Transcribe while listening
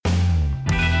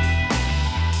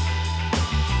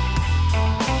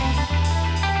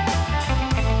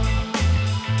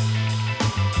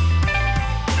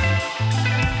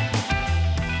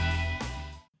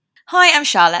Hi, I'm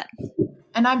Charlotte.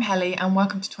 And I'm Helly, and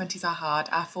welcome to 20s Are Hard,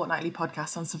 our fortnightly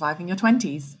podcast on surviving your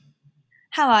 20s.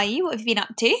 How are you? What have you been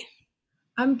up to?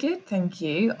 I'm good, thank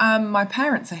you. My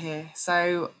parents are here,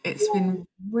 so it's been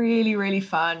really, really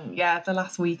fun. Yeah, the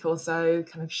last week or so,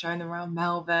 kind of showing them around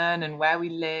Melbourne and where we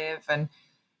live, and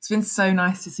it's been so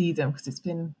nice to see them because it's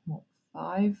been,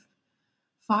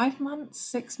 five months,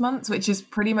 6 months, which is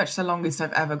pretty much the longest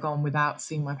I've ever gone without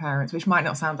seeing my parents, which might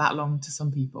not sound that long to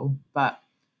some people, but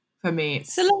for me,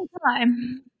 It's a long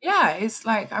time. yeah, it's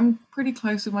like I'm pretty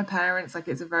close with my parents. Like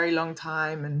it's a very long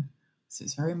time, and so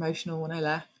it's very emotional when I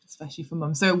left, especially for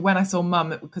mum. So when I saw mum,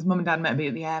 because mum and dad met me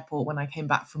at the airport when I came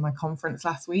back from my conference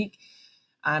last week,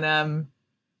 and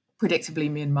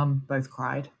predictably, me and mum both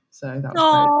cried. So that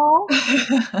was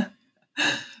great. Oh,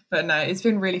 But no, it's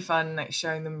been really fun, like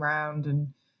showing them around,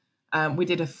 and we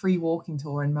did a free walking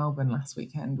tour in Melbourne last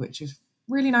weekend, which is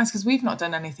really nice because we've not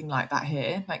done anything like that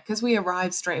here. Like because we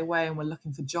arrived straight away and we're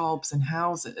looking for jobs and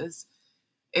houses,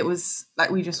 it was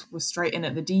like we just were straight in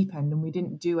at the deep end and we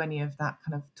didn't do any of that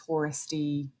kind of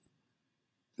touristy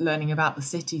learning about the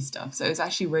city stuff. So it was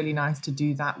actually really nice to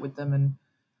do that with them, and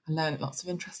I learned lots of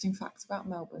interesting facts about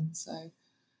Melbourne. So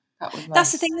that was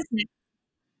that's the nice. thing, isn't it?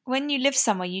 When you live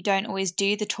somewhere, you don't always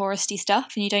do the touristy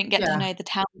stuff and you don't get to Yeah. know the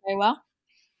town very well.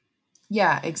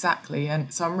 Yeah, exactly.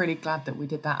 And so I'm really glad that we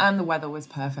did that. And the weather was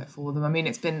perfect for them. I mean,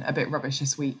 it's been a bit rubbish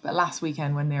this week, but last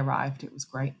weekend when they arrived, it was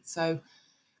great. So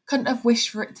couldn't have wished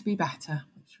for it to be better,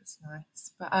 which was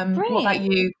nice. But what about Brilliant.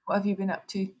 you? What have you been up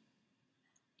to?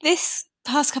 This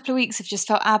past couple of weeks have just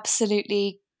felt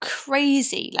absolutely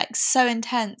crazy, like so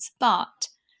intense, but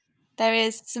there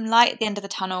is some light at the end of the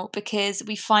tunnel because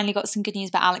we finally got some good news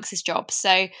about Alex's job.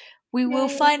 So we will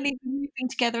Yay. finally be moving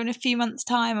together in a few months'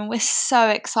 time, and we're so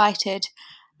excited.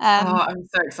 Oh, Um, I'm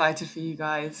so excited for you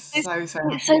guys. It's So it's so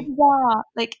happy. bizarre.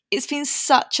 Like, it's been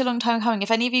such a long time coming.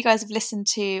 If any of you guys have listened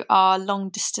to our long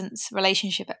distance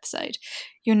relationship episode,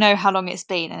 you'll know how long it's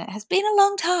been, and it has been a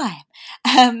long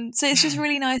time. So it's just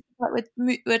really nice. Like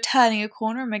we're turning a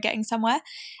corner and we're getting somewhere.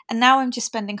 And now I'm just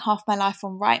spending half my life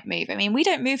on Rightmove. I mean, we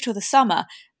don't move till the summer,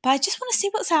 but I just want to see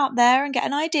what's out there and get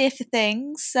an idea for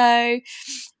things. So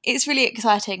it's really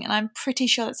exciting, and I'm pretty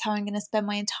sure that's how I'm going to spend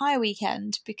my entire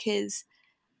weekend because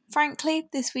frankly,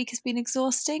 this week has been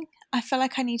exhausting. I feel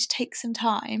like I need to take some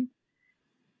time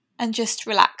and just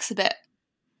relax a bit.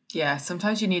 Yeah,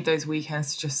 sometimes you need those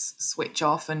weekends to just switch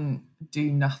off and do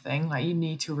nothing. Like you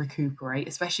need to recuperate,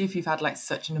 especially if you've had like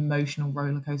such an emotional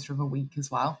roller coaster of a week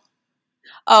as well.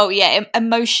 Oh yeah,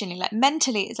 emotionally, like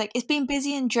mentally, it's like it's been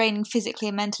busy and draining physically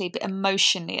and mentally, but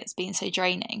emotionally, it's been so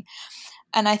draining.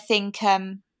 And I think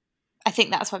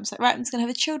that's why I'm just like, right, I'm just gonna have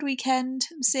a chilled weekend.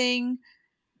 I'm seeing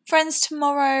friends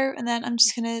tomorrow, and then I'm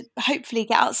just gonna hopefully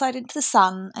get outside into the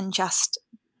sun and just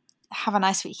have a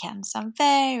nice weekend. So I'm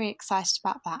very excited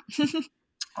about that.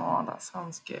 Oh, that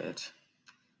sounds good.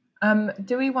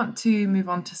 Do we want to move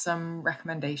on to some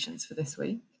recommendations for this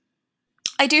week?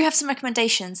 I do have some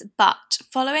recommendations, but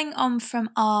following on from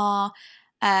our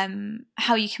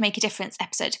How You Can Make a Difference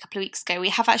episode a couple of weeks ago, we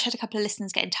have actually had a couple of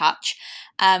listeners get in touch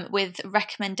with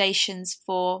recommendations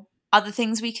for other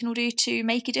things we can all do to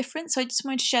make a difference. So I just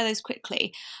wanted to share those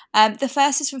quickly. The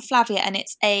first is from Flavia, and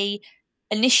it's a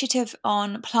initiative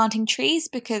on planting trees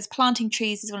because planting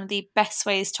trees is one of the best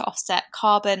ways to offset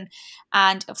carbon,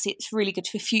 and obviously it's really good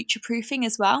for future proofing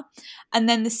as well. And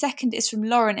then the second is from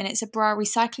Lauren, and it's a bra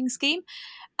recycling scheme.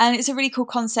 And it's a really cool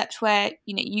concept where,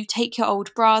 you know, you take your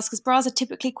old bras, because bras are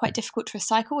typically quite difficult to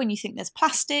recycle when you think there's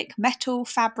plastic, metal,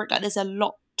 fabric, like there's a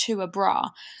lot to a bra.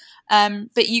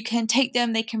 But you can take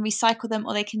them, they can recycle them,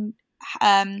 or they can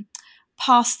um,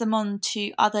 pass them on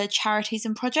to other charities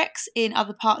and projects in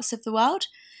other parts of the world.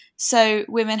 So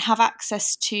women have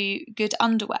access to good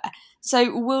underwear.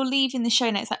 So we'll leave in the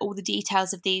show notes like all the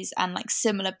details of these and like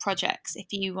similar projects if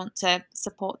you want to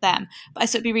support them. But I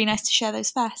thought it'd be really nice to share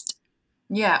those first.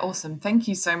 Yeah, awesome. Thank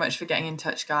you so much for getting in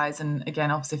touch, guys. And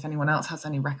again, obviously, if anyone else has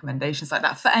any recommendations like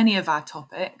that for any of our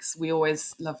topics, we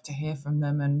always love to hear from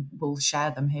them and we'll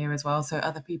share them here as well so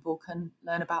other people can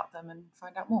learn about them and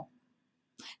find out more.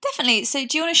 Definitely. So,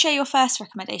 do you want to share your first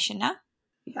recommendation now?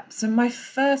 Yeah, so my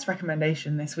first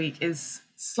recommendation this week is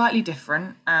slightly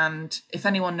different. And if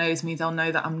anyone knows me, they'll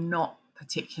know that I'm not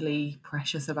particularly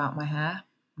precious about my hair.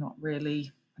 Not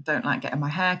really. I don't like getting my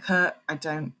hair cut. I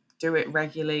don't do it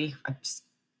regularly. I just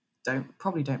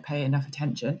probably don't pay enough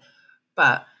attention.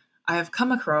 But I have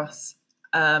come across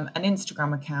an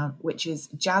Instagram account, which is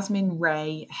Jasmine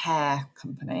Ray Hair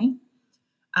Company.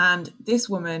 And this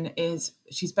woman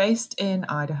she's based in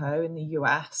Idaho in the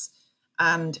US,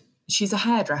 and she's a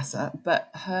hairdresser, but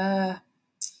her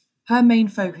main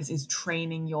focus is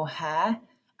training your hair.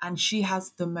 and she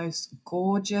has the most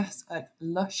gorgeous, like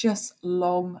luscious,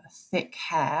 long, thick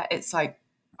hair. It's like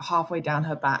halfway down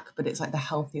her back, but it's like the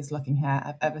healthiest looking hair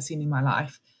I've ever seen in my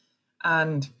life.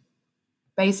 And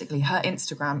basically, her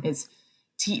Instagram is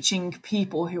teaching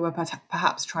people who are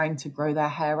perhaps trying to grow their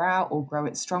hair out or grow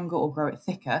it stronger or grow it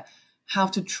thicker, how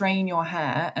to train your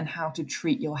hair and how to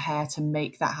treat your hair to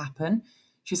make that happen.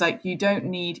 She's like, you do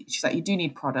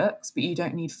need products, but you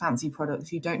don't need fancy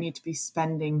products. You don't need to be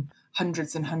spending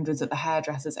hundreds and hundreds at the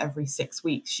hairdressers every 6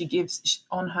 weeks. She gives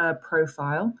on her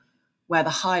profile where the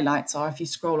highlights are. If you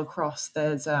scroll across,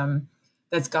 there's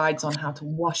guides on how to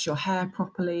wash your hair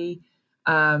properly.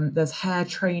 There's hair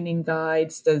training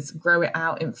guides. There's grow it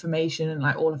out information and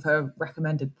like all of her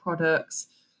recommended products.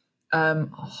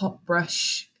 Hot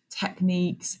brush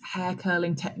techniques, hair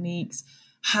curling techniques,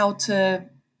 how to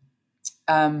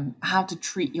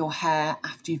treat your hair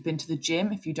after you've been to the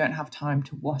gym if you don't have time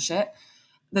to wash it.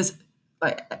 There's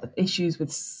like issues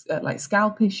with like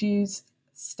scalp issues,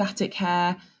 static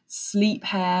hair, sleep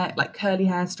hair, like curly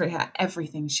hair, straight hair,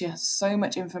 everything. She has so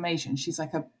much information. She's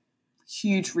like a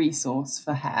huge resource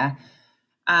for hair.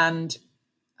 And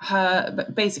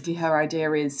basically her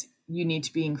idea is you need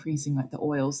to be increasing like the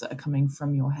oils that are coming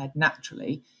from your head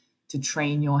naturally to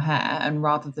train your hair. And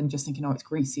rather than just thinking, oh, it's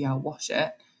greasy, I'll wash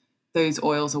it, those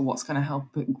oils are what's going to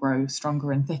help it grow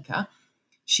stronger and thicker.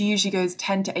 She usually goes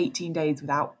 10 to 18 days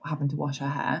without having to wash her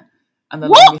hair. And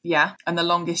the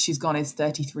longest she's gone is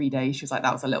 33 days. She was like,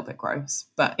 that was a little bit gross,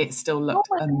 but it still looked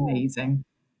amazing.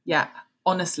 Yeah,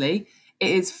 honestly,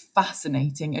 it is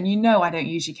fascinating. And I don't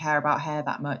usually care about hair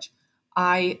that much.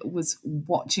 I was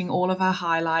watching all of her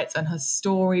highlights and her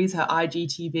stories, her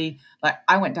IGTV. Like,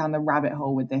 I went down the rabbit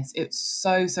hole with this. It's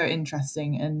so, so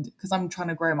interesting. And because I'm trying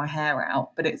to grow my hair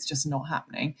out, but it's just not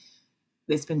happening.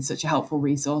 It's been such a helpful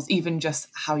resource, even just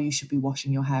how you should be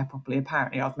washing your hair properly.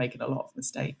 Apparently, I've making a lot of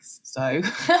mistakes. So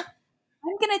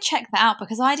I'm going to check that out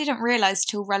because I didn't realise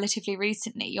till relatively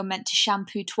recently you're meant to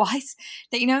shampoo twice.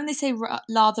 That, when they say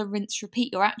lather, rinse,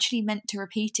 repeat, you're actually meant to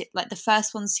repeat it. Like the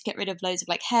first one's to get rid of loads of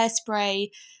like hairspray,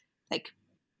 like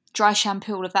dry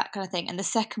shampoo, all of that kind of thing. And the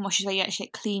second wash is where you actually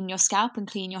clean your scalp and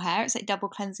clean your hair. It's like double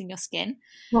cleansing your skin.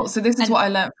 Well, so this is what I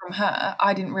learned from her.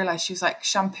 I didn't realise. She was like,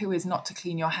 shampoo is not to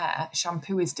clean your hair.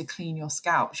 Shampoo is to clean your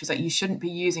scalp. She was like, you shouldn't be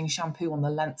using shampoo on the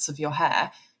lengths of your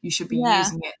hair. You should be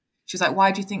using it. She was like,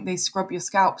 why do you think they scrub your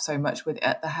scalp so much with it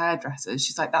at the hairdressers?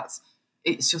 She's like,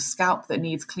 it's your scalp that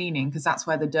needs cleaning because that's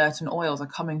where the dirt and oils are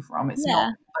coming from. It's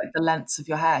not like the lengths of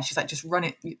your hair. She's like, just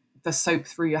run the soap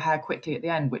through your hair quickly at the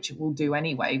end, which it will do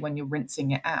anyway when you're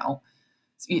rinsing it out.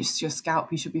 It's your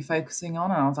scalp you should be focusing on.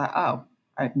 And I was like, oh,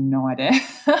 I had no idea.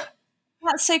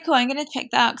 That's so cool. I'm going to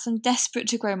check that out because I'm desperate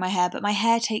to grow my hair, but my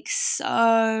hair takes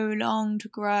so long to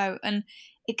grow and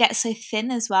it gets so thin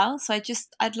as well. So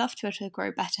I'd love to be able to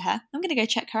grow better hair. I'm going to go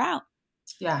check her out.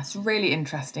 Yeah, it's really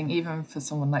interesting, even for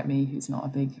someone like me who's not a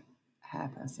big hair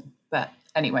person. But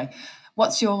anyway,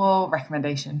 what's your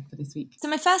recommendation for this week? So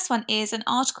my first one is an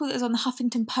article that was on the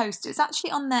Huffington Post. It was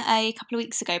actually on there a couple of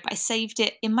weeks ago, but I saved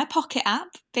it in my Pocket app.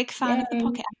 Big fan of the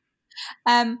Pocket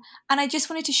app. And I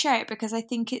just wanted to share it because I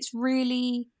think it's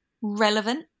really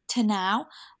relevant to now.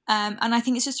 And I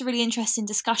think it's just a really interesting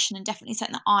discussion and definitely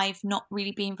something that I've not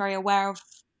really been very aware of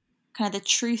kind of the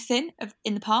truth in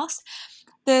the past.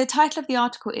 The title of the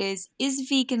article is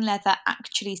vegan leather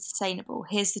actually sustainable?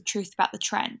 Here's the truth about the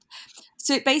trend.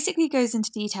 So it basically goes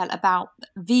into detail about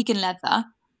vegan leather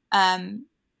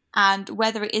and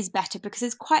whether it is better, because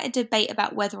there's quite a debate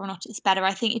about whether or not it's better.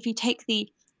 I think if you take the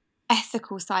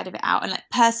ethical side of it out, and like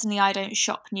personally I don't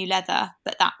shop new leather,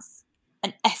 but that's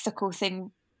an ethical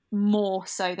thing more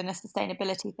so than a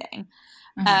sustainability thing.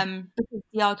 Because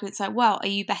the argument's like, well, are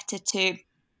you better to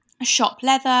shop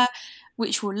leather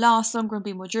which will last longer and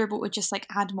be more durable, or just like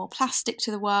add more plastic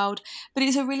to the world? But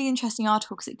it's a really interesting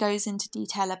article because it goes into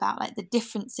detail about like the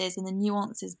differences and the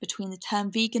nuances between the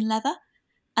term vegan leather.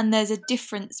 And there's a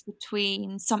difference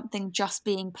between something just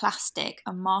being plastic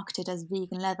and marketed as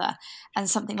vegan leather and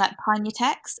something like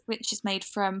Pineatex, which is made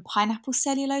from pineapple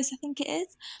cellulose, I think it is,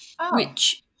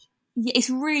 which it's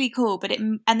really cool. But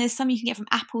and there's some you can get from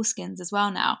apple skins as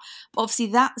well now. But obviously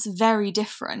that's very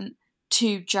different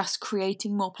to just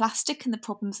creating more plastic and the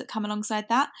problems that come alongside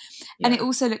that. Yeah. And it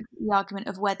also looks at the argument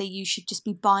of whether you should just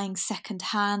be buying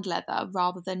second-hand leather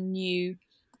rather than new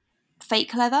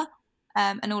fake leather.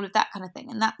 And all of that kind of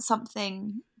thing. And that's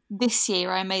something this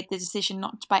year I made the decision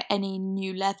not to buy any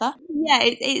new leather. Yeah,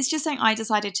 it's just something I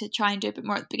decided to try and do a bit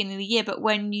more at the beginning of the year. But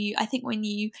when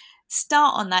you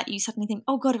start on that, you suddenly think,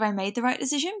 oh God, have I made the right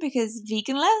decision? Because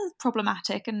vegan leather is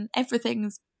problematic and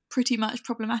everything's pretty much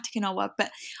problematic in our world.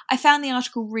 But I found the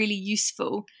article really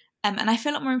useful and I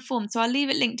feel a lot more informed. So I'll leave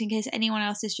it linked in case anyone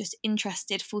else is just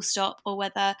interested, full stop, or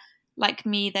whether, like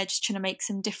me, they're just trying to make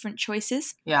some different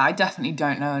choices. Yeah, I definitely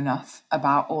don't know enough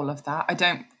about all of that. I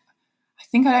don't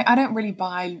really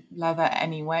buy leather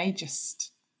anyway,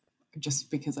 just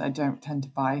because I don't tend to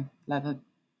buy leather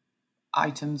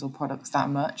items or products that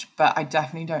much, but I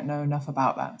definitely don't know enough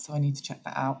about that, so I need to check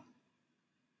that out.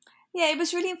 Yeah, it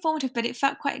was really informative, but it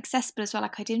felt quite accessible as well.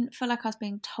 Like I didn't feel like I was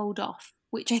being told off,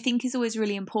 which I think is always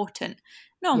really important.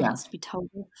 No one Yeah, wants to be told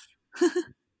off.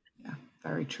 yeah,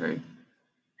 very true.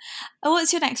 Oh,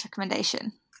 what's your next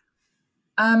recommendation?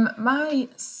 My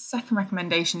second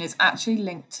recommendation is actually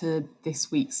linked to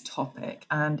this week's topic,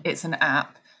 and it's an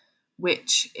app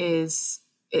which is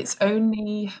it's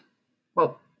only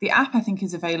well, the app I think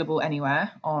is available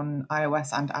anywhere on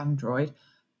iOS and Android,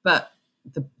 but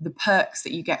the perks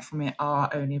that you get from it are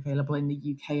only available in the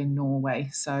UK and Norway.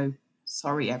 So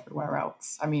sorry, everywhere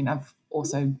else. I mean, I've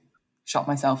also shot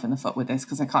myself in the foot with this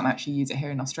because I can't actually use it here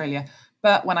in Australia.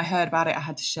 But when I heard about it, I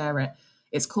had to share it.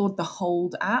 It's called the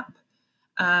Hold app.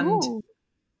 And Ooh.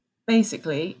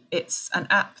 basically, it's an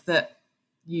app that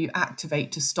you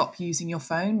activate to stop using your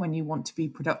phone when you want to be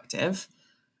productive.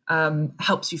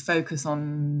 Helps you focus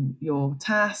on your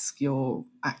task, your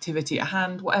activity at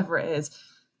hand, whatever it is.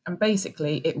 And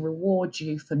basically, it rewards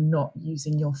you for not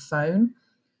using your phone.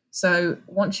 So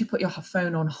once you put your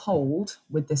phone on hold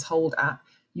with this Hold app,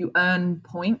 you earn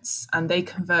points and they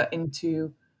convert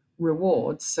into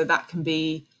rewards. So that can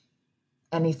be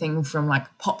anything from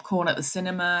like popcorn at the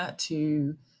cinema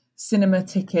to cinema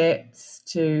tickets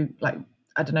to like,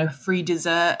 I don't know, free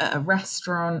dessert at a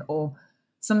restaurant or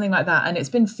something like that. And it's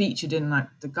been featured in like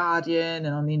The Guardian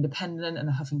and on The Independent and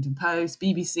the Huffington Post,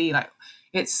 BBC. Like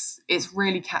it's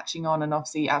really catching on. And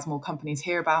obviously, as more companies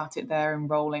hear about it, they're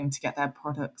enrolling to get their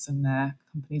products and their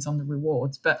companies on the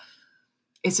rewards. But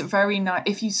it's a very nice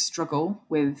if you struggle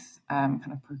with kind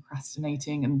of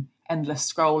procrastinating and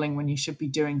endless scrolling when you should be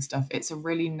doing stuff. It's a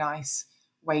really nice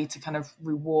way to kind of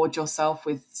reward yourself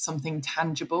with something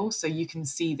tangible, so you can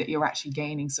see that you're actually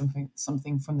gaining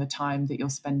something from the time that you're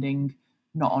spending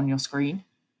not on your screen.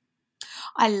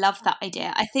 I love that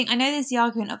idea. I know there's the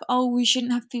argument of, oh, we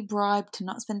shouldn't have to be bribed to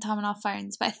not spend time on our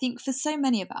phones. But I think for so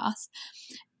many of us,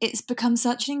 it's become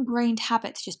such an ingrained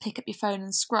habit to just pick up your phone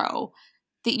and scroll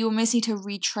that you almost need to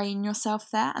retrain yourself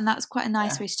there. And that's quite a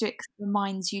nice Yeah. way to do it because it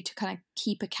reminds you to kind of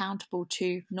keep accountable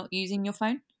to not using your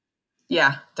phone.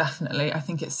 Yeah, definitely. I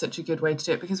think it's such a good way to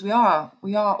do it because we are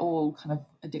all kind of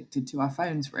addicted to our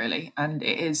phones really, and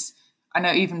it is. I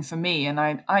know even for me, and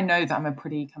I know that I'm a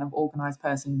pretty kind of organized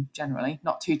person generally,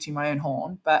 not tooting my own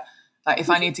horn, but like if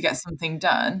I need to get something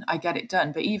done, I get it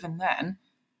done. But even then,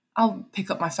 I'll pick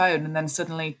up my phone and then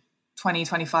suddenly 20,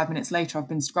 25 minutes later, I've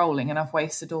been scrolling and I've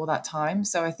wasted all that time.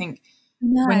 So I think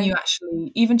when No. you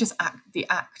actually even just the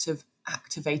act of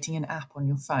activating an app on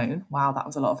your phone, wow, that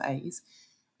was a lot of A's.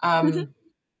 Um,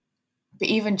 but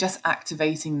even just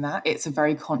activating that, it's a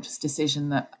very conscious decision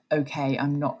that, okay,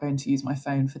 I'm not going to use my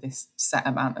phone for this set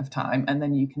amount of time. And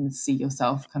then you can see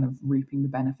yourself kind of reaping the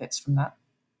benefits from that.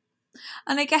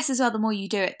 And I guess as well, the more you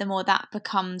do it, the more that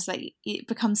becomes like it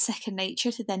becomes second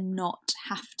nature to then not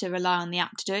have to rely on the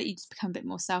app to do it. You just become a bit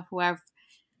more self-aware of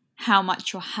how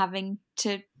much you're having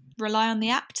to rely on the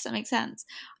app. Does that make sense?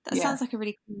 That Yeah. sounds like a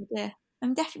really cool idea.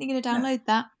 I'm definitely going to Yeah. download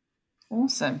that.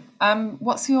 Awesome.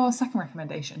 What's your second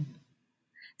recommendation?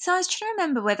 So I was trying to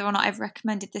remember whether or not I've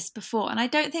recommended this before, and I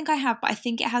don't think I have, but I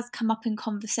think it has come up in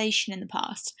conversation in the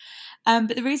past.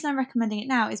 But the reason I'm recommending it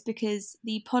now is because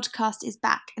the podcast is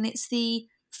back, and it's the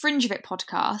Fringe of It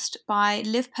podcast by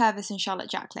Liv Purvis and Charlotte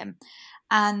Jacklin.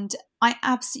 And I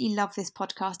absolutely love this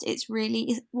podcast. It's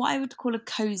what I would call a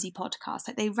cozy podcast.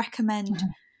 Like they recommend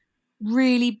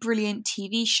really brilliant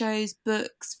TV shows,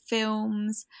 books,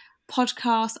 films,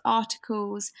 podcasts,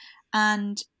 articles,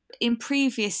 and in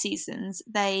previous seasons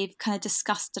they've kind of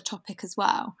discussed a topic as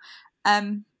well.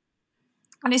 And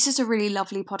it's just a really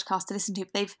lovely podcast to listen to.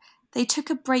 They took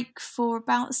a break for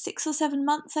about 6 or 7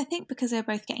 months, I think, because they were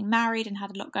both getting married and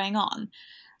had a lot going on.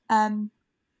 And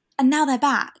now they're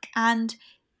back. And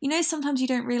sometimes you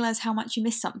don't realise how much you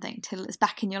miss something till it's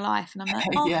back in your life. And I'm like,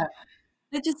 oh, Yeah.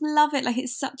 I just love it. Like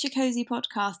it's such a cozy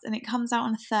podcast and it comes out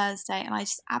on a Thursday and I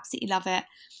just absolutely love it.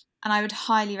 And I would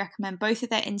highly recommend both of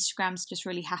their Instagrams, just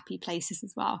really happy places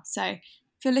as well. So if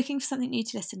you're looking for something new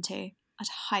to listen to, I'd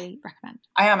highly recommend.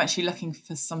 I am actually looking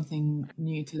for something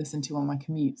new to listen to on my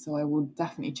commute, so I will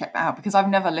definitely check that out because I've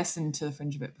never listened to The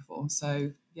Fringe of It before.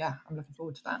 So yeah, I'm looking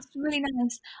forward to that. It's really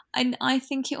nice. And I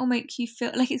think it will make you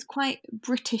feel like it's quite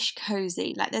British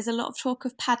cozy. Like there's a lot of talk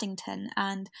of Paddington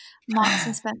and Marks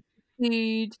and Spencer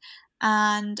food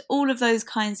and all of those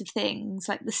kinds of things,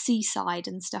 like the seaside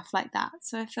and stuff like that.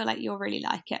 So I feel like you'll really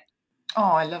like it. Oh,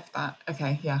 I love that.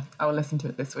 Okay, yeah, I will listen to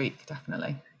it this week,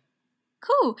 definitely.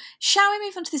 Cool. Shall we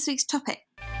move on to this week's topic?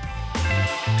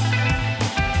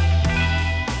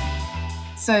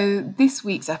 So this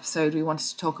week's episode, we wanted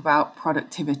to talk about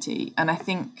productivity. And I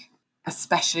think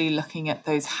especially looking at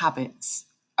those habits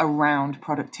around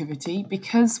productivity,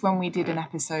 because when we did an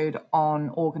episode on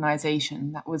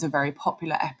organisation, that was a very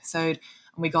popular episode.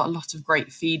 And we got a lot of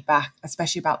great feedback,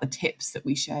 especially about the tips that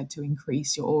we shared to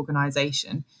increase your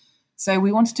organisation. So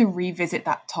we wanted to revisit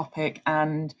that topic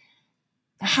and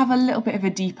have a little bit of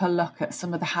a deeper look at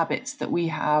some of the habits that we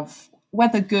have,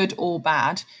 whether good or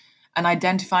bad, and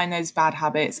identifying those bad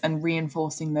habits and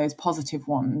reinforcing those positive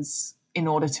ones in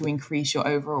order to increase your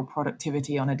overall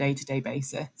productivity on a day-to-day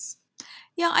basis.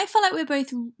 Yeah, I feel like we're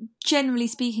both, generally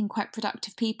speaking, quite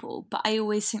productive people, but I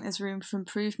always think there's room for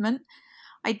improvement.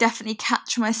 I definitely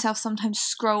catch myself sometimes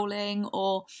scrolling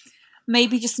or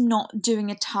maybe just not doing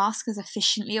a task as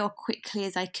efficiently or quickly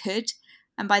as I could.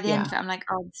 And by the end of it, I'm like,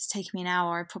 oh, this is taking me an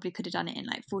hour. I probably could have done it in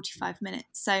like 45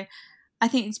 minutes. So I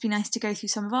think it'd be nice to go through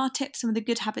some of our tips, some of the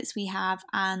good habits we have,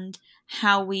 and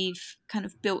how we've kind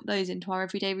of built those into our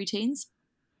everyday routines.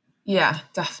 Yeah,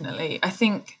 definitely. I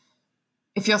think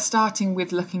if you're starting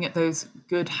with looking at those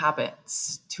good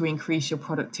habits to increase your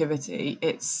productivity,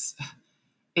 it's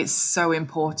so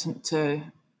important to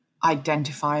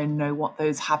identify and know what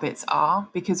those habits are,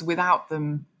 because without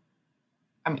them,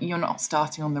 I mean, you're not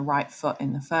starting on the right foot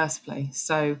in the first place.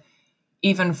 So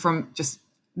even from just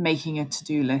making a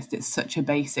to-do list, it's such a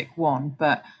basic one,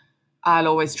 but I'll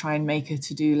always try and make a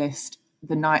to-do list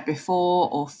the night before,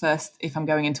 or first, if I'm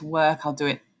going into work, I'll do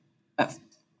it at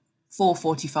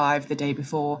 4:45 the day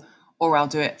before, or I'll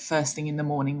do it first thing in the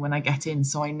morning when I get in,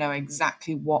 so I know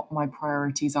exactly what my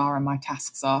priorities are and my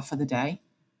tasks are for the day.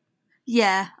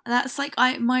 Yeah, that's like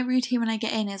my routine when I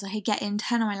get in is I get in,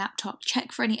 turn on my laptop,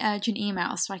 check for any urgent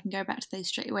emails so I can go back to those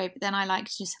straight away. But then I like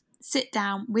to just sit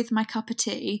down with my cup of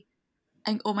tea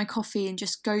or my coffee and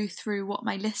just go through what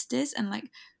my list is and like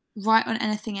write on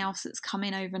anything else that's come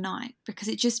in overnight, because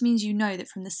it just means you know that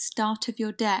from the start of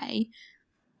your day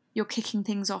you're kicking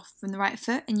things off from the right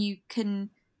foot, and you can,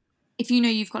 if you know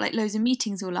you've got like loads of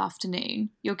meetings all afternoon,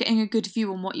 you're getting a good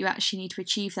view on what you actually need to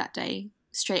achieve that day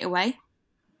straight away.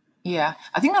 Yeah,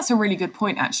 I think that's a really good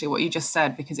point, actually, what you just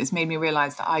said, because it's made me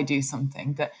realize that I do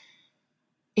something that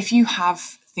if you have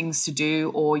things to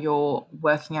do or you're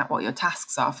working out what your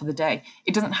tasks are for the day,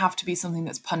 it doesn't have to be something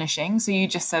that's punishing. So you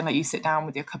just said like you sit down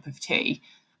with your cup of tea,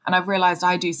 and I've realized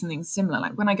I do something similar.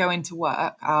 Like when I go into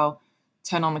work, I'll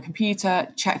turn on the computer,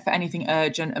 check for anything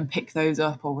urgent and pick those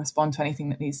up or respond to anything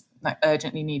that needs like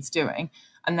urgently needs doing.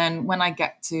 And then when I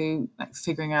get to like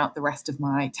figuring out the rest of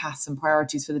my tasks and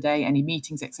priorities for the day, any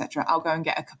meetings, etc., I'll go and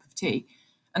get a cup of tea.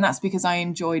 And that's because I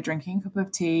enjoy drinking a cup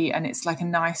of tea, and it's like a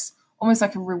nice, almost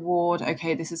like a reward.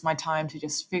 Okay, this is my time to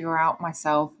just figure out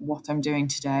myself what I'm doing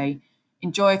today,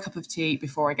 enjoy a cup of tea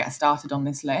before I get started on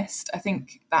this list. I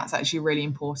think that's actually really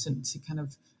important to kind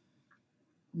of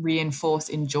reinforce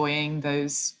enjoying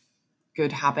those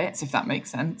good habits, if that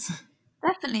makes sense.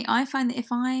 Definitely. I find that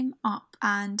if I'm up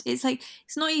and it's like,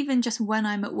 it's not even just when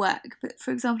I'm at work, but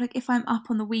for example, like if I'm up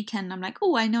on the weekend, I'm like,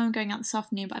 oh, I know I'm going out this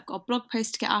afternoon, but I've got a blog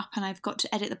post to get up and I've got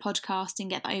to edit the podcast and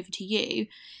get that over to you.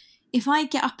 If I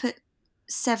get up at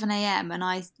 7 a.m. and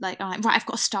I'm like, right, I've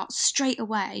got to start straight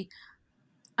away,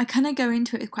 I kind of go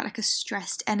into it with quite like a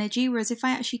stressed energy. Whereas if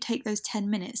I actually take those 10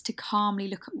 minutes to calmly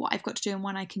look at what I've got to do and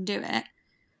when I can do it,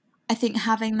 I think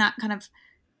having that kind of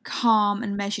calm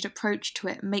and measured approach to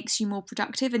it makes you more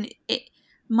productive. And it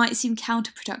might seem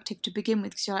counterproductive to begin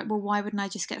with, because you're like, well, why wouldn't I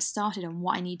just get started on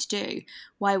what I need to do?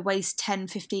 Why waste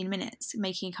 10-15 minutes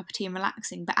making a cup of tea and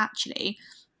relaxing? But actually,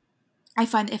 I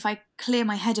find if I clear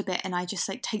my head a bit and I just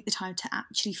like take the time to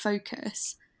actually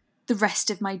focus, the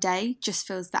rest of my day just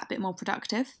feels that bit more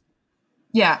productive.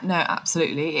 Yeah, no,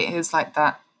 absolutely. It is like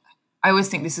that. I always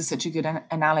think this is such a good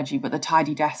analogy, but the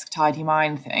tidy desk, tidy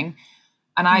mind thing.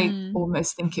 And I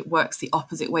almost think it works the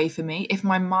opposite way for me. If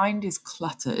my mind is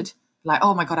cluttered, like,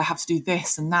 oh my God, I have to do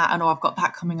this and that, and oh, I've got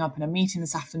that coming up in a meeting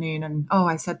this afternoon, and oh,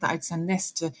 I said that I'd send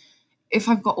this to. If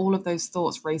I've got all of those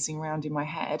thoughts racing around in my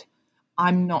head,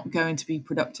 I'm not going to be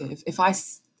productive. If I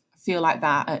feel like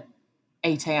that at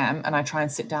 8 a.m. and I try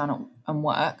and sit down and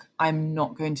work, I'm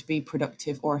not going to be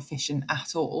productive or efficient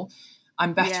at all.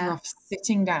 I'm better off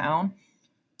sitting down,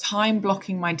 time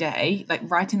blocking my day, like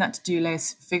writing that to-do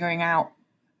list, figuring out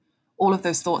all of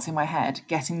those thoughts in my head,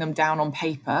 getting them down on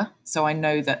paper so I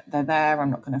know that they're there,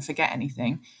 I'm not going to forget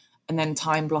anything, and then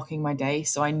time blocking my day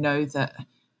so I know that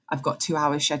I've got 2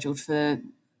 hours scheduled for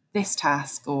this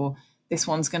task, or this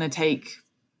one's going to take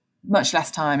much less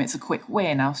time. It's a quick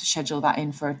win. I'll schedule that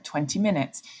in for 20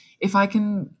 minutes. If I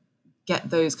can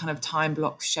get those kind of time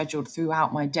blocks scheduled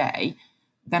throughout my day,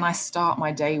 then I start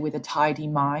my day with a tidy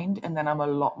mind, and then I'm a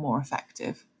lot more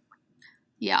effective.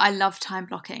 Yeah, I love time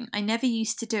blocking. I never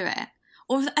used to do it.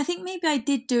 Or I think maybe I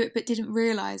did do it but didn't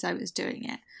realise I was doing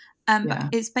it. But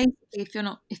it's basically, if you're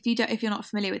not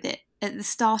familiar with it, at the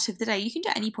start of the day, you can do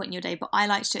it at any point in your day, but I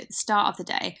like to do it at the start of the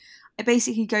day. I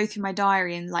basically go through my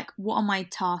diary and like, what are my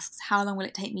tasks? How long will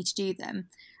it take me to do them?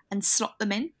 And slot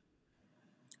them in.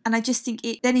 And I just think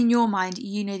then in your mind,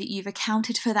 you know that you've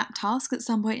accounted for that task at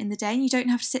some point in the day, and you don't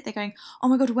have to sit there going, oh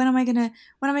my God, when am I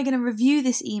gonna review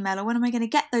this email, or when am I gonna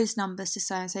get those numbers to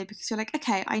so and so? Because you're like,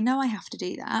 okay, I know I have to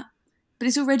do that, but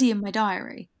it's already in my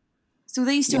diary. So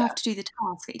although you still have to do the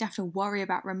task, you don't have to worry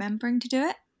about remembering to do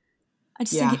it. I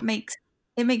just think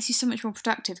it makes you so much more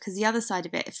productive, because the other side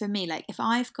of it, for me, like if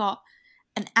I've got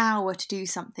an hour to do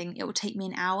something, it will take me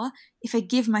an hour. If I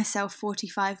give myself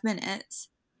 45 minutes,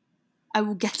 I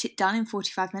will get it done in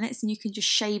 45 minutes, and you can just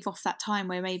shave off that time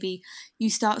where maybe you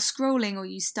start scrolling, or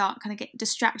you start kind of getting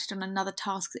distracted on another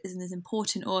task that isn't as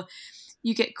important, or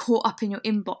you get caught up in your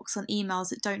inbox on emails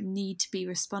that don't need to be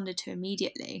responded to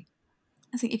immediately.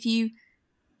 I think if you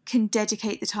can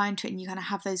dedicate the time to it and you kind of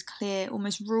have those clear,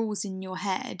 almost rules in your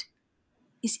head,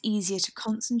 it's easier to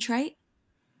concentrate.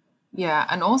 Yeah,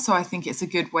 and also I think it's a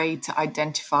good way to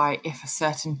identify if a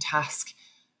certain task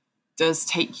does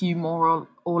take you more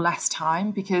or less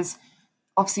time, because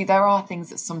obviously there are things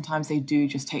that sometimes they do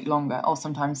just take longer, or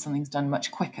sometimes something's done much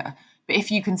quicker. But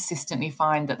if you consistently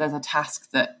find that there's a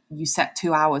task that you set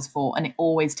 2 hours for and it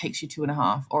always takes you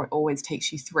 2.5, or it always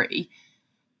takes you 3,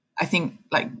 I think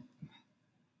like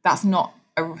that's not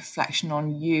a reflection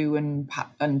on you and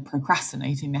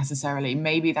procrastinating necessarily.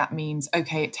 Maybe that means,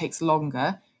 okay, it takes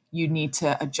longer. You need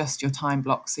to adjust your time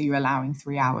block so you're allowing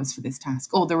 3 hours for this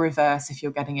task, or the reverse. If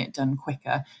you're getting it done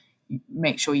quicker,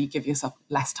 make sure you give yourself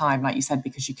less time, like you said,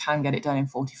 because you can get it done in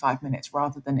 45 minutes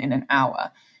rather than in an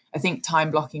hour. I think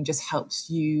time blocking just helps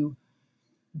you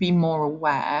be more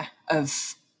aware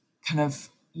of kind of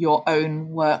your own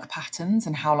work patterns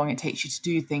and how long it takes you to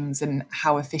do things and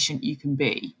how efficient you can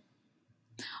be.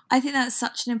 I think that's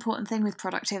such an important thing with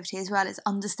productivity as well, is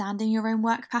understanding your own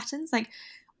work patterns. Like,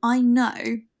 I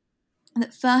know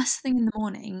that first thing in the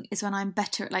morning is when I'm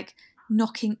better at like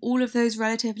knocking all of those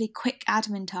relatively quick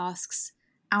admin tasks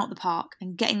out the park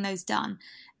and getting those done.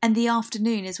 And the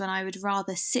afternoon is when I would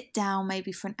rather sit down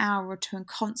maybe for an hour or two and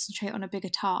concentrate on a bigger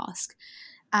task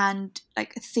and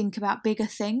like think about bigger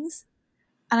things.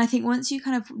 And I think once you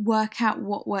kind of work out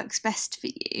what works best for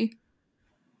you,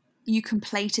 you can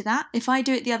play to that. If I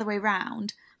do it the other way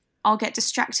round, I'll get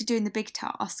distracted doing the big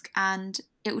task, and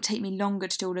it will take me longer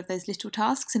to do all of those little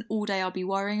tasks, and all day I'll be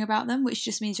worrying about them, which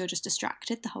just means you're just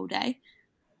distracted the whole day.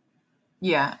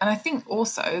 Yeah, and I think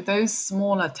also those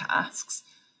smaller tasks,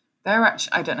 they're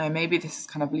actually, I don't know, maybe this is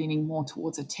kind of leaning more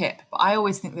towards a tip, but I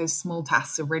always think those small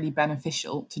tasks are really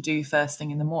beneficial to do first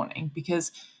thing in the morning,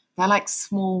 because they're like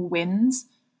small wins.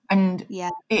 And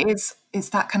Yeah. it's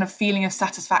that kind of feeling of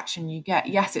satisfaction you get.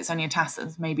 Yes, it's only a task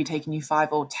that's maybe taking you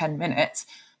 5 or 10 minutes,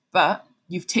 but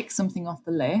you've ticked something off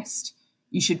the list.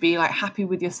 You should be like happy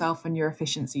with yourself and your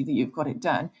efficiency that you've got it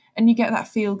done. And you get that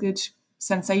feel good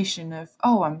sensation of,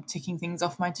 oh, I'm ticking things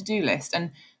off my to-do list.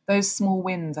 And those small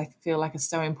wins I feel like are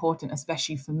so important,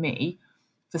 especially for me,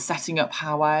 for setting up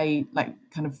how I like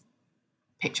kind of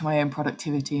picture my own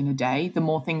productivity in a day. The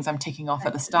more things I'm ticking off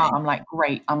at the start, I'm like,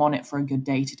 great, I'm on it for a good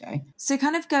day today. So,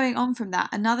 kind of going on from that,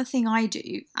 another thing I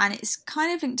do, and it's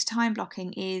kind of linked to time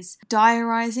blocking, is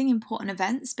diarising important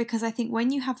events, because I think when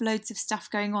you have loads of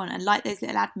stuff going on and like those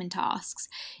little admin tasks,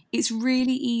 it's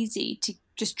really easy to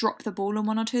just drop the ball on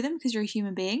one or two of them because you're a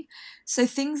human being. So,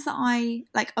 things that I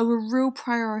like are a real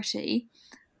priority,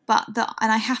 and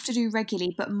I have to do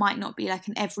regularly, but might not be like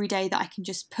an everyday that I can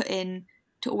just put in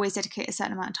to always dedicate a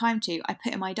certain amount of time to, I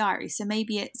put in my diary. So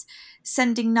maybe it's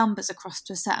sending numbers across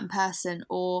to a certain person,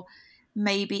 or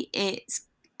maybe it's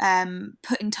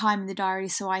putting time in the diary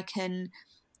so I can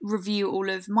review all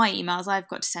of my emails I've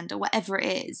got to send, or whatever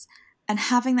it is. And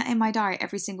having that in my diary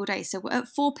every single day. So at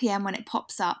 4 p.m. when it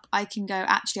pops up, I can go,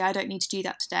 actually, I don't need to do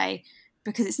that today,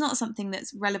 because it's not something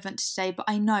that's relevant to today, but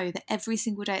I know that every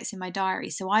single day it's in my diary,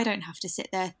 so I don't have to sit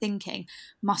there thinking,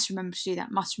 must remember to do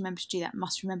that, must remember to do that,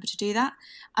 must remember to do that.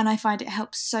 And I find it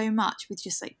helps so much with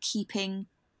just like keeping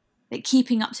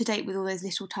up to date with all those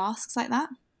little tasks like that.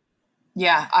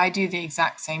 Yeah, I do the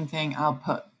exact same thing. I'll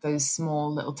put those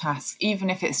small little tasks, even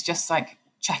if it's just like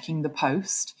checking the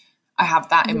post. I have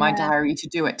that in my diary to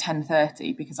do at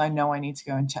 10:30 because I know I need to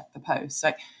go and check the post.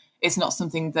 Like, it's not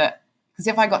something that,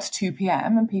 Because if I got to 2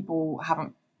 p.m. and people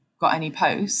haven't got any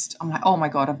post, I'm like, oh my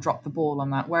God, I've dropped the ball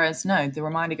on that. Whereas no, the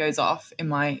reminder goes off in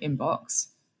my inbox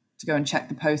to go and check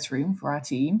the post room for our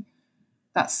team.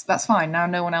 That's fine. Now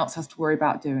no one else has to worry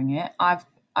about doing it.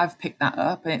 I've picked that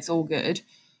up and it's all good.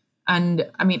 And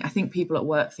I mean, I think people at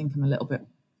work think I'm a little bit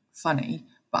funny,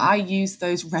 but I use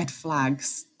those red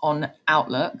flags on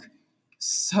Outlook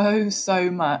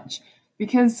so much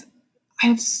because I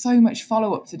have so much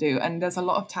follow up to do. And there's a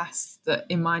lot of tasks that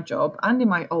in my job and in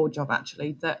my old job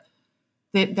actually that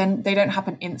they don't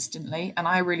happen instantly. And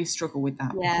I really struggle with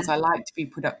that Yeah. because I like to be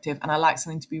productive and I like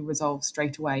something to be resolved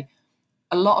straight away.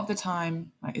 A lot of the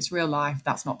time, like it's real life,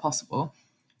 that's not possible.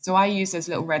 So I use those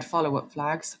little red follow-up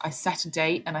flags. I set a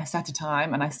date and I set a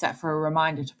time and I set for a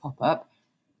reminder to pop up.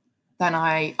 Then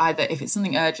I either, if it's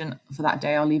something urgent for that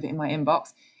day, I'll leave it in my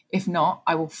inbox. If not,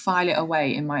 I will file it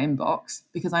away in my inbox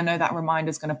because I know that reminder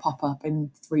is going to pop up in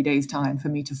 3 days' time for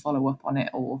me to follow up on it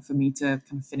or for me to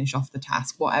kind of finish off the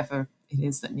task, whatever it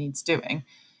is that needs doing.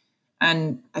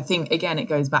 And I think, again, it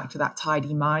goes back to that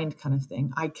tidy mind kind of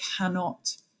thing. I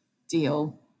cannot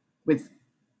deal with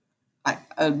like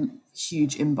a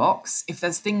huge inbox. If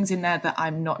there's things in there that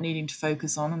I'm not needing to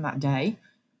focus on that day,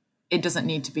 it doesn't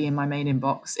need to be in my main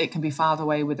inbox. It can be filed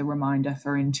away with a reminder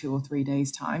for in 2 or 3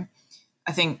 days' time.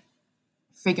 I think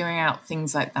figuring out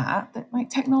things like that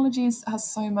like technology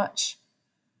has so much,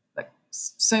 like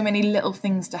so many little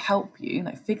things to help you,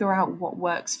 like figure out what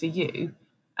works for you.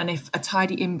 And if a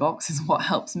tidy inbox is what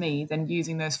helps me, then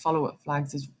using those follow-up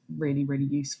flags is really, really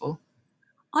useful.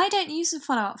 I don't use the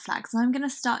follow-up flags, and I'm going to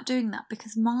start doing that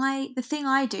because the thing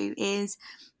I do is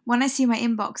when I see my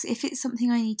inbox, if it's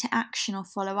something I need to action or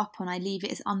follow up on, I leave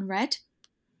it as unread.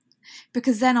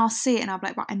 Because then I'll see it and I'll be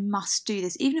like, right, I must do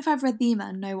this. Even if I've read the email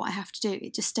and know what I have to do,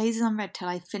 it just stays as unread till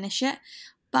I finish it.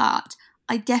 But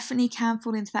I definitely can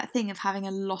fall into that thing of having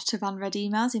a lot of unread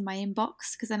emails in my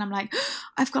inbox because then I'm like,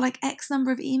 I've got like X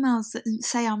number of emails that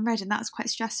say unread and that's quite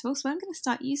stressful. So I'm going to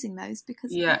start using those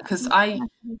because Yeah, because I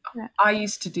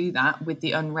used to do that with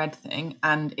the unread thing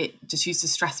and it just used to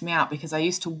stress me out because I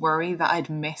used to worry that I'd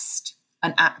missed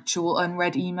an actual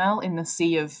unread email in the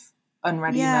sea of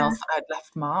unread Yeah. emails that I'd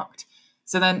left marked.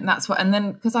 So then that's what, and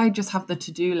then because I just have the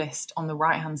to-do list on the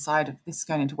right-hand side of, this is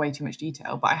going into way too much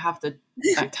detail, but I have the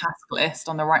task list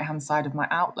on the right-hand side of my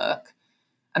Outlook.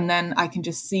 And then I can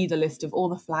just see the list of all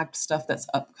the flagged stuff that's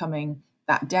upcoming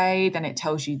that day. Then it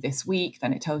tells you this week,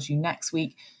 then it tells you next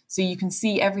week. So you can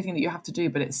see everything that you have to do,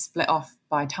 but it's split off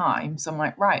by time. So I'm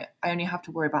like, right, I only have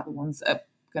to worry about the ones that are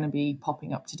going to be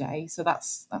popping up today. So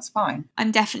that's fine.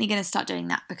 I'm definitely going to start doing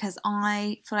that because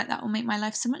I feel like that will make my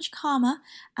life so much calmer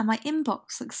and my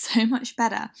inbox looks so much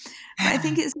better. But I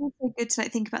think it's also good to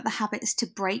think about the habits to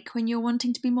break when you're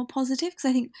wanting to be more positive because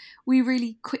I think we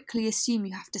really quickly assume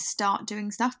you have to start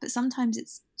doing stuff, but sometimes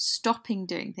it's stopping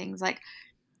doing things like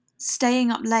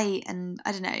staying up late and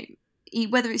I don't know,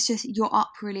 whether it's just you're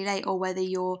up really late or whether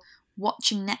you're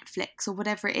watching Netflix or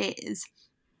whatever it is,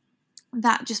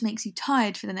 that just makes you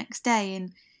tired for the next day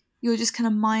and you're just kind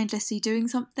of mindlessly doing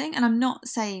something. And I'm not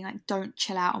saying like don't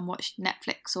chill out and watch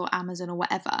Netflix or Amazon or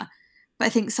whatever, but I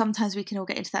think sometimes we can all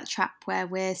get into that trap where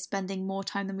we're spending more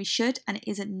time than we should and it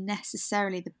isn't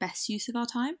necessarily the best use of our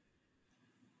time.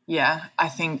 Yeah, I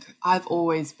think I've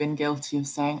always been guilty of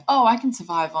saying, oh, I can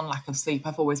survive on lack of sleep.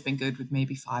 I've always been good with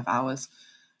maybe 5 hours.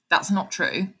 That's not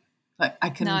true.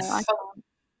 Like No,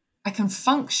 I can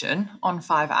function on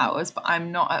 5 hours, but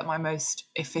I'm not at my most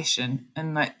efficient.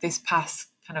 And like this past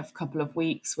kind of couple of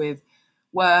weeks with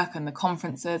work and the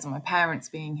conferences and my parents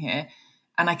being here,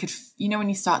 and I could, when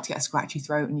you start to get a scratchy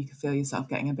throat and you can feel yourself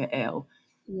getting a bit ill,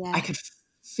 yeah. I could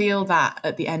feel that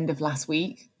at the end of last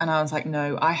week. And I was like,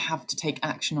 no, I have to take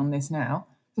action on this now.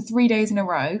 For 3 days in a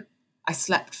row, I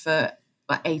slept for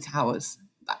like 8 hours.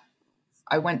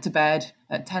 I went to bed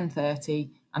at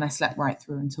 10:30 and I slept right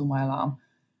through until my alarm.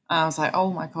 And I was like,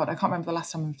 oh my God, I can't remember the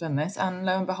last time I've done this. And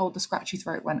lo and behold, the scratchy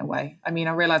throat went away. I mean,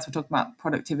 I realize we're talking about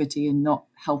productivity and not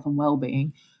health and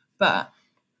well-being, but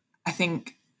I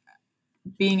think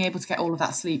being able to get all of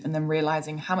that sleep and then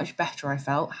realizing how much better I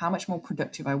felt, how much more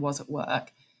productive I was at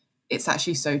work, it's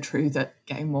actually so true that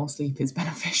getting more sleep is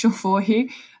beneficial for you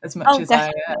as much as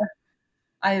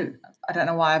I don't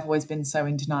know why I've always been so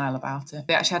in denial about it.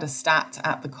 They actually had a stat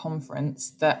at the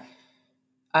conference that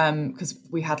because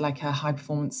we had like a high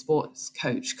performance sports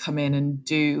coach come in and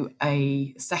do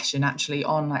a session actually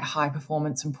on like high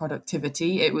performance and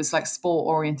productivity. It was like sport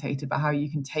orientated, but how you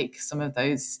can take some of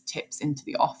those tips into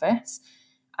the office.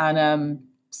 And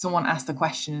someone asked the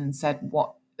question and said,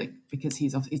 what, like, because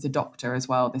he's a doctor as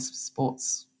well, this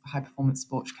high performance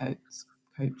sports coach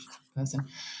person.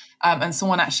 And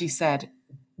someone actually said,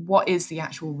 what is the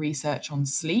actual research on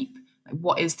sleep? Like,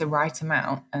 what is the right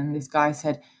amount? And this guy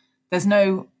said, there's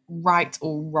no right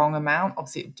or wrong amount.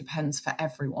 Obviously, it depends for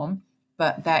everyone,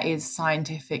 but there is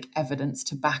scientific evidence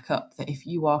to back up that if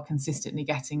you are consistently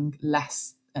getting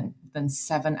less than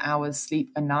 7 hours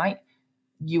sleep a night,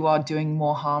 you are doing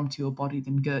more harm to your body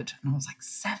than good. And I was like,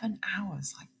 7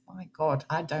 hours? Like, my God,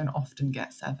 I don't often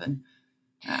get 7.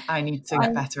 I need to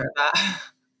get better at that.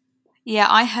 Yeah,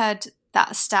 I heard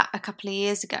that stat a couple of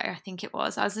years ago, I think it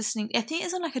was. I was listening, I think it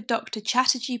was on like a Dr.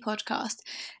 Chatterjee podcast,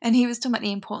 and he was talking about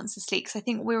the importance of sleep. Because I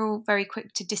think we're all very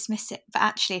quick to dismiss it. But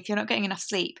actually, if you're not getting enough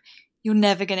sleep, you're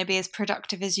never going to be as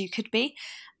productive as you could be.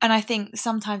 And I think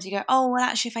sometimes you go, oh, well,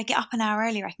 actually, if I get up an hour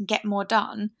earlier, I can get more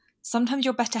done. Sometimes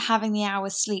you're better having the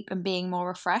hour's sleep and being more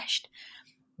refreshed.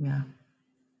 Yeah.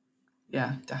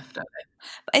 Yeah, definitely.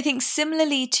 But I think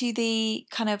similarly to the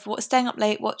kind of what staying up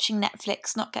late, watching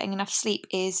Netflix, not getting enough sleep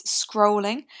is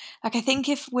scrolling. Like, I think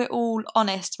if we're all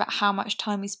honest about how much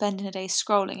time we spend in a day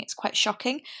scrolling, it's quite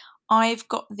shocking. I've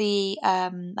got the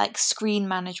like screen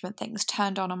management things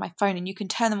turned on my phone, and you can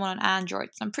turn them on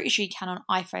Androids. I'm pretty sure you can on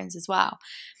iPhones as well.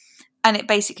 And it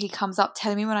basically comes up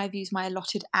telling me when I've used my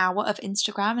allotted hour of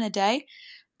Instagram in a day.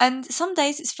 And some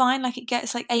days it's fine, like it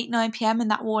gets like 8, 9 p.m. and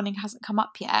that warning hasn't come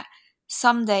up yet.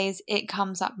 Some days it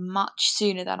comes up much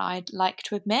sooner than I'd like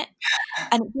to admit.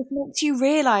 And it just makes you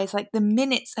realise like the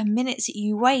minutes and minutes that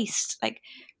you waste, like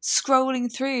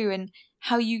scrolling through, and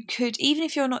how you could, even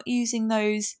if you're not using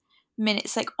those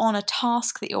minutes like on a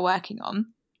task that you're working on,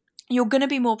 you're going to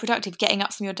be more productive getting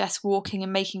up from your desk, walking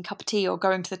and making a cup of tea or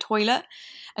going to the toilet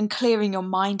and clearing your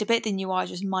mind a bit than you are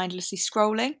just mindlessly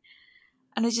scrolling.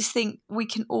 And I just think we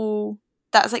can all,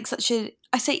 that's like such a,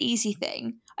 I say easy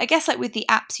thing. I guess like with the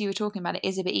apps you were talking about, it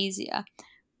is a bit easier,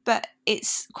 but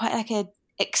it's quite like a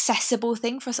accessible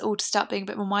thing for us all to start being a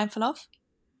bit more mindful of.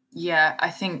 Yeah,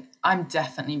 I think I'm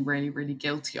definitely really, really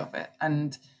guilty of it.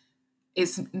 And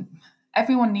it's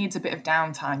everyone needs a bit of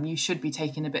downtime. You should be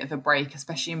taking a bit of a break,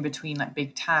 especially in between like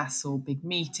big tasks or big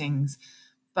meetings.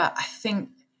 But I think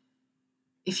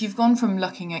if you've gone from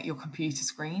looking at your computer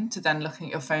screen to then looking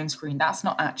at your phone screen, that's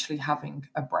not actually having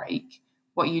a break.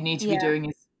 What you need to be Yeah. doing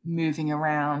is moving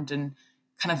around and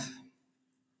kind of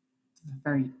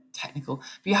very technical.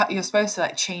 But you're supposed to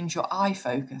like change your eye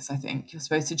focus. I think you're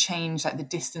supposed to change like the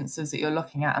distances that you're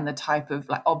looking at and the type of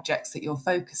like objects that you're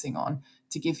focusing on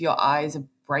to give your eyes a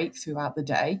break throughout the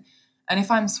day. And if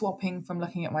I'm swapping from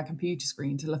looking at my computer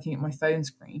screen to looking at my phone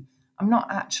screen, I'm not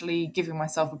actually giving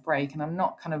myself a break, and I'm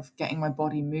not kind of getting my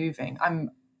body moving.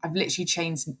 I've literally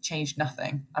changed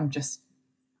nothing. I'm just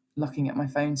looking at my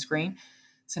phone screen.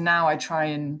 So now I try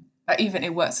and even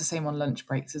it works the same on lunch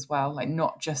breaks as well, like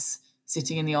not just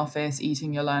sitting in the office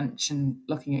eating your lunch and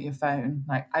looking at your phone.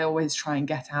 Like I always try and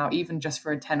get out, even just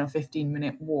for a 10 or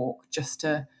 15-minute walk, just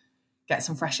to get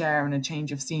some fresh air and a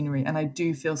change of scenery. And I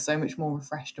do feel so much more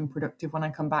refreshed and productive when I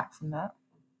come back from that.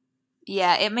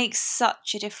 Yeah, it makes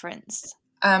such a difference.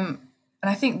 And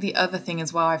I think the other thing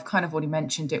as well, I've kind of already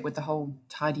mentioned it with the whole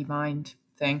tidy mind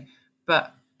thing,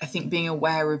 but I think being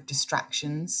aware of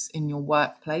distractions in your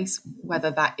workplace, whether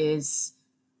that is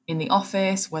in the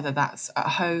office, whether that's at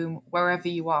home, wherever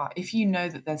you are, if you know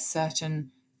that there's certain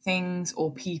things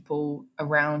or people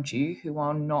around you who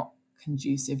are not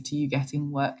conducive to you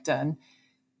getting work done,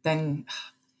 then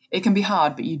it can be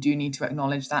hard, but you do need to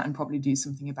acknowledge that and probably do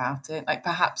something about it. Like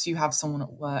perhaps you have someone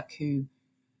at work who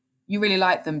you really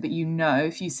like them, but you know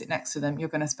if you sit next to them, you're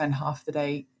going to spend half the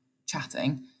day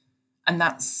chatting, and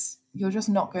you're just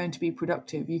not going to be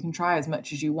productive. You can try as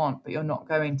much as you want, but you're not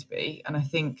going to be. And I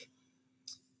think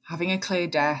having a clear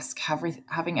desk,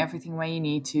 having everything where you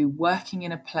need to, working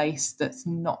in a place that's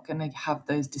not going to have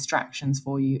those distractions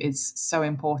for you is so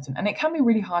important. And it can be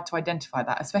really hard to identify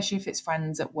that, especially if it's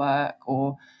friends at work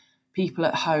or people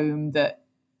at home that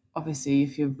obviously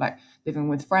if you're like living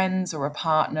with friends or a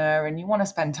partner and you want to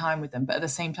spend time with them, but at the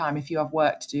same time, if you have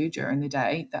work to do during the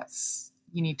day,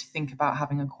 you need to think about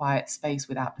having a quiet space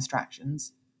without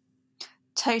distractions.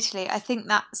 Totally. I think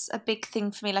that's a big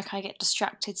thing for me. Like, I get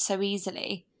distracted so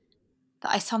easily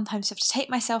that I sometimes have to take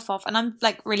myself off. And I'm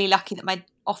like really lucky that my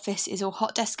office is all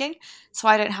hot desking, so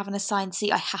I don't have an assigned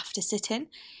seat I have to sit in.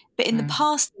 But in the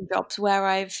past jobs where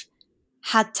I've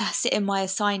had to sit in my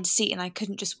assigned seat and I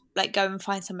couldn't just like go and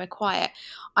find somewhere quiet,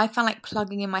 I found like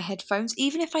plugging in my headphones,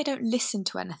 even if I don't listen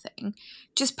to anything,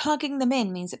 just plugging them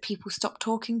in means that people stop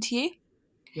talking to you.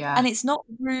 Yeah. And it's not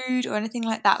rude or anything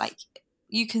like that. Like,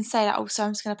 you can say that, oh, so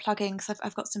I'm just going to plug in because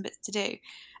I've got some bits to do.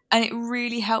 And it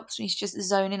really helps me to just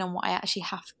zone in on what I actually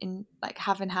have in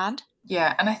hand.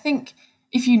 Yeah. And I think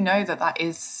if you know that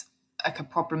is like a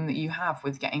problem that you have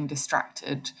with getting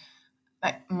distracted,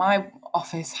 like my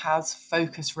office has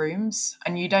focus rooms,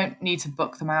 and you don't need to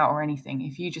book them out or anything.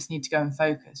 If you just need to go and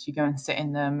focus, you go and sit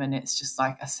in them, and it's just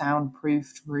like a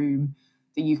soundproofed room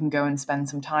that you can go and spend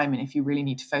some time in if you really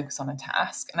need to focus on a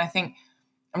task. And I think,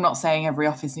 I'm not saying every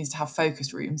office needs to have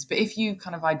focus rooms, but if you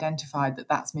kind of identified that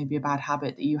that's maybe a bad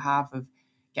habit that you have of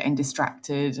getting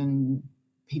distracted and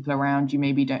people around you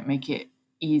maybe don't make it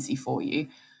easy for you,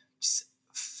 just,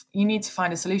 you need to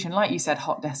find a solution. Like you said,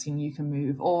 hot desking you can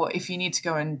move, or if you need to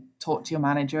go and talk to your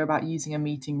manager about using a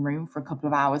meeting room for a couple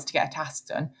of hours to get a task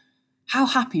done, how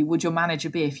happy would your manager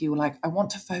be if you were like, I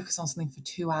want to focus on something for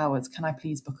 2 hours, can I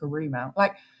please book a room out?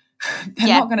 Like, they're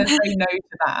not going to say no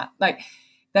to that. Like,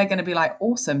 they're going to be like,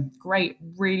 awesome, great,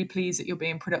 really pleased that you're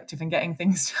being productive and getting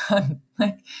things done.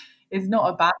 Like, it's not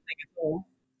a bad thing at all.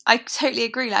 I totally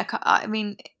agree. Like, I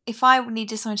mean, if I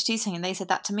needed someone to do something and they said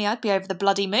that to me, I'd be over the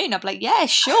bloody moon. I'd be like, yeah,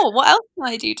 sure. What else can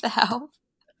I do to help?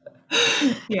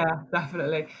 Yeah,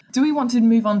 definitely. Do we want to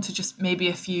move on to just maybe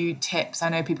a few tips? I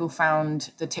know people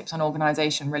found the tips on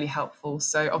organisation really helpful.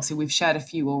 So obviously we've shared a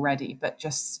few already, but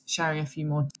just sharing a few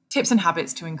more tips and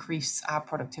habits to increase our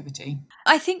productivity.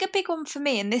 I think a big one for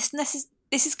me, and this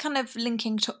is kind of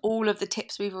linking to all of the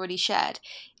tips we've already shared,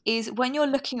 is when you're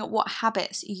looking at what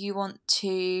habits you want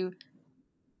to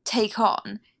take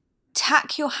on,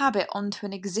 tack your habit onto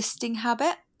an existing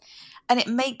habit. And it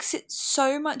makes it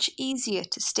so much easier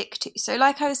to stick to. So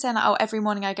like I was saying, every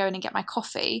morning I go in and get my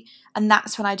coffee, and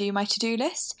that's when I do my to-do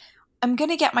list. I'm going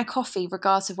to get my coffee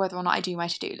regardless of whether or not I do my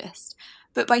to-do list.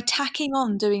 But by tacking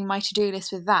on doing my to-do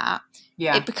list with that,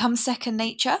 it becomes second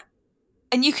nature.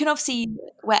 And you can obviously,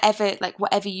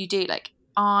 whatever you do,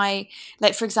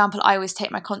 for example, I always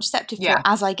take my contraceptive pill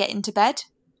as I get into bed.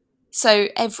 So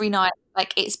every night,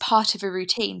 it's part of a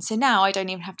routine. So now I don't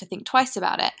even have to think twice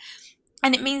about it.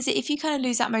 And it means that if you kind of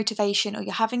lose that motivation, or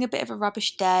you're having a bit of a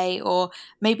rubbish day, or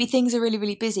maybe things are really,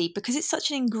 really busy, because it's such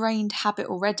an ingrained habit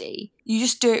already, you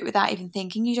just do it without even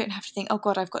thinking. You don't have to think, oh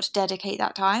God, I've got to dedicate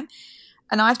that time.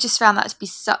 And I've just found that to be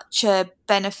such a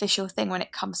beneficial thing when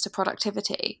it comes to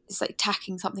productivity. It's like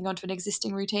tacking something onto an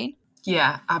existing routine.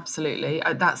 Yeah, absolutely.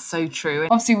 That's so true.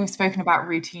 Obviously, we've spoken about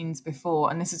routines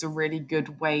before, and this is a really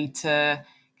good way to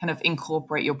kind of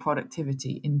incorporate your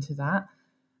productivity into that.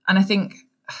 And I think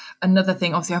another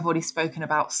thing, obviously, I've already spoken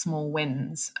about small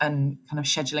wins and kind of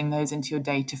scheduling those into your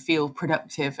day to feel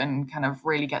productive and kind of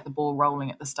really get the ball rolling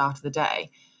at the start of the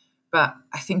day. But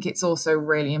I think it's also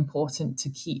really important to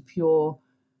keep your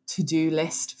to-do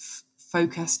list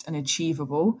focused and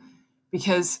achievable,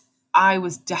 because I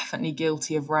was definitely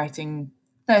guilty of writing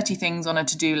 30 things on a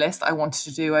to-do list I wanted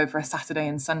to do over a Saturday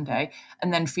and Sunday,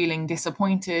 and then feeling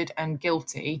disappointed and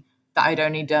guilty that I'd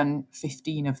only done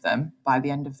 15 of them by the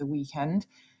end of the weekend.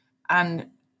 And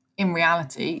in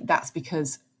reality, that's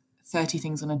because 30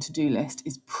 things on a to-do list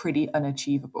is pretty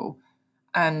unachievable.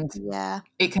 And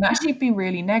it can actually be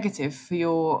really negative for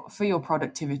your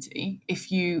productivity if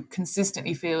you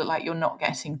consistently feel like you're not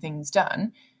getting things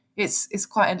done. It's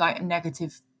quite a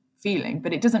negative feeling,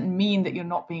 but it doesn't mean that you're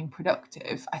not being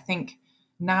productive. I think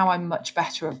now I'm much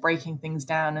better at breaking things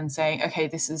down and saying, okay,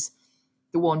 this is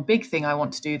the one big thing I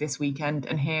want to do this weekend,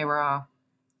 and here are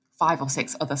 5 or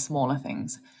 6 other smaller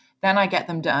things. Then I get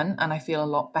them done and I feel a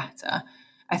lot better.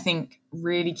 I think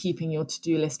really keeping your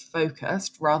to-do list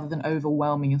focused rather than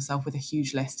overwhelming yourself with a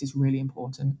huge list is really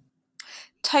important.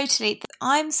 Totally.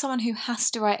 I'm someone who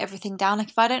has to write everything down. Like,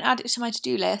 if I don't add it to my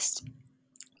to-do list,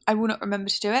 I will not remember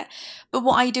to do it. But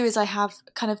what I do is I have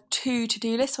kind of 2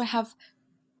 to-do lists. So I have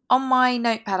on my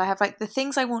notepad, I have the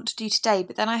things I want to do today,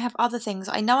 but then I have other things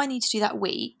I know I need to do that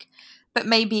week, but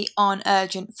maybe aren't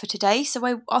urgent for today.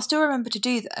 So I'll still remember to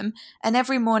do them. And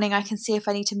every morning I can see if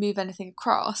I need to move anything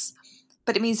across.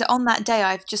 But it means that on that day,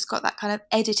 I've just got that kind of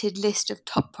edited list of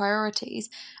top priorities.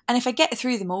 And if I get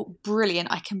through them all,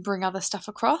 brilliant, I can bring other stuff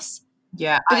across.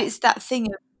 Yeah. But it's that thing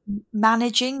of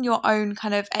managing your own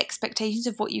kind of expectations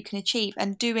of what you can achieve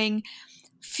and doing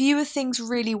fewer things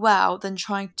really well than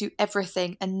trying to do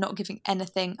everything and not giving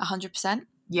anything 100%.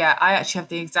 Yeah, I actually have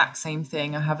the exact same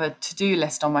thing. I have a to-do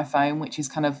list on my phone, which is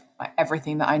kind of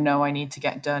everything that I know I need to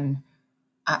get done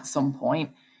at some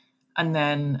point. And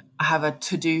then I have a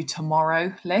to-do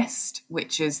tomorrow list,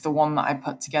 which is the one that I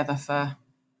put together for,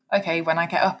 okay, when I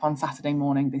get up on Saturday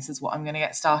morning, this is what I'm going to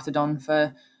get started on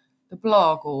for the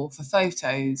blog or for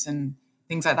photos and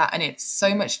things like that. And it's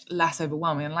so much less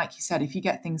overwhelming. And like you said, if you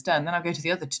get things done, then I'll go to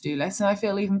the other to-do list and I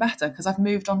feel even better because I've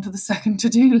moved on to the second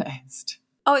to-do list.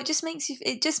 Oh, it just makes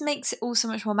it all so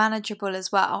much more manageable as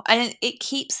well. And it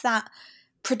keeps that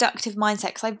productive mindset,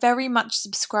 because I very much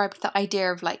subscribe to that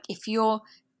idea of if you're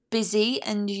busy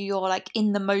and you're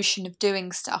in the motion of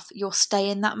doing stuff, you'll stay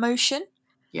in that motion.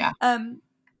 Yeah.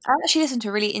 I actually listened to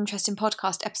a really interesting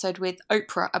podcast episode with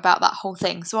Oprah about that whole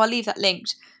thing. So I'll leave that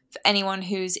linked for anyone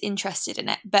who's interested in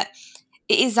it. But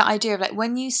it is that idea of like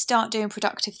when you start doing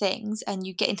productive things and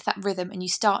you get into that rhythm and you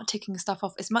start ticking stuff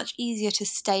off, it's much easier to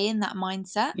stay in that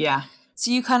mindset. Yeah. So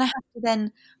you kind of have to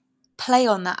then play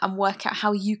on that and work out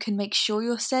how you can make sure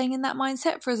you're staying in that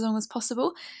mindset for as long as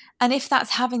possible. And if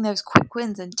that's having those quick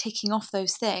wins and ticking off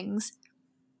those things,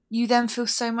 you then feel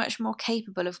so much more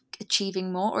capable of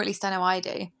achieving more, or at least I know I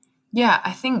do. Yeah,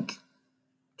 I think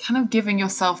kind of giving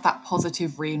yourself that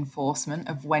positive reinforcement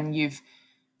of when you've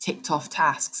ticked off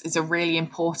tasks is a really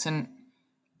important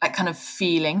like kind of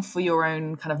feeling for your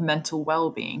own kind of mental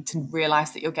well-being, to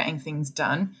realize that you're getting things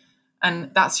done.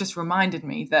 And that's just reminded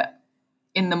me that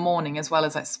in the morning, as well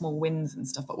as like small wins and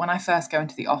stuff, but when I first go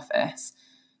into the office,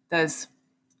 there's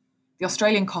the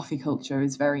Australian coffee culture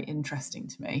is very interesting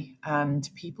to me, and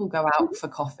people go out for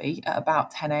coffee at about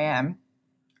 10 a.m.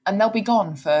 and they'll be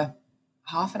gone for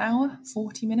half an hour,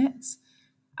 40 minutes,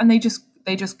 and they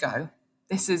just go.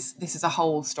 This is a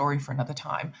whole story for another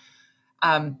time,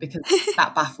 because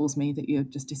that baffles me that you're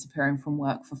just disappearing from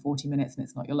work for 40 minutes and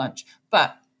it's not your lunch.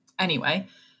 But anyway,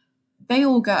 they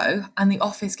all go and the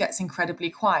office gets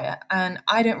incredibly quiet. And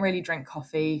I don't really drink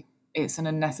coffee. It's an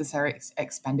unnecessary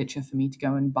expenditure for me to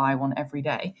go and buy one every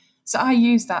day. So I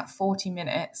use that 40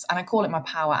 minutes and I call it my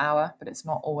power hour, but it's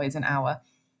not always an hour.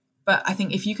 But I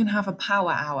think if you can have a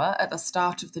power hour at the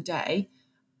start of the day,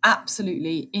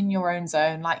 absolutely in your own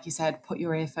zone, like you said, put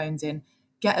your earphones in,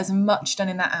 get as much done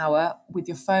in that hour with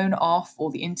your phone off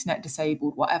or the internet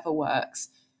disabled, whatever works,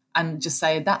 and just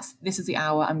say this is the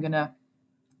hour I'm going to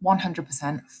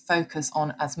 100% focus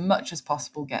on as much as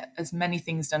possible, get as many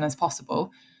things done as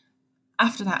possible.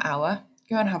 After that hour,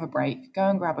 go and have a break, go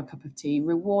and grab a cup of tea,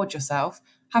 reward yourself,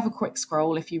 have a quick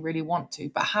scroll if you really want to.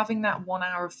 But having that 1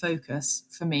 hour of focus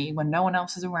for me when no one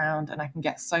else is around and I can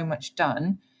get so much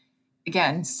done,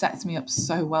 again, sets me up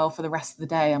so well for the rest of the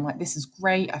day. I'm like, this is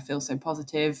great. I feel so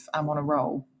positive. I'm on a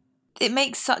roll. It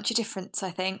makes such a difference, I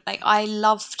think. Like, I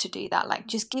love to do that. Like,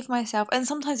 just give myself, and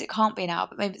sometimes it can't be an hour,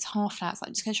 but maybe it's half an hour. It's like,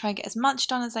 I'm just going to try and get as much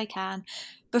done as I can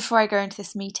before I go into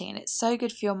this meeting. And it's so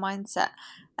good for your mindset.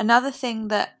 Another thing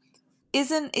that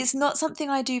it's not something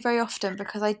I do very often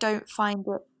because I don't find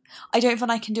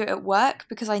I can do it at work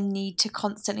because I need to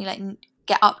constantly like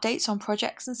get updates on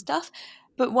projects and stuff.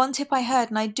 But one tip I heard,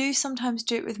 and I do sometimes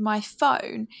do it with my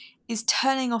phone, is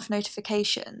turning off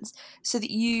notifications so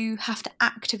that you have to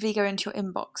actively go into your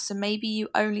inbox. So maybe you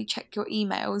only check your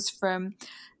emails from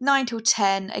 9 till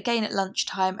 10, again at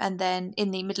lunchtime, and then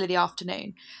in the middle of the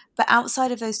afternoon. But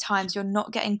outside of those times, you're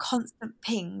not getting constant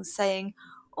pings saying,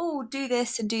 oh, do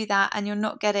this and do that, and you're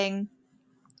not getting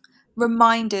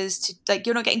reminders to like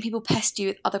you're not getting people pester you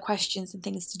with other questions and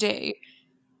things to do.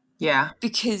 Yeah.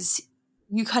 Because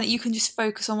you can just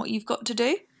focus on what you've got to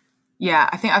do. Yeah,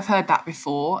 I think I've heard that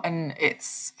before, and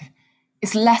it's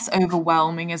less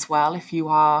overwhelming as well if you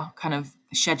are kind of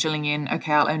scheduling in,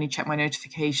 okay, I'll only check my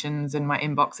notifications and my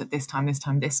inbox at this time, this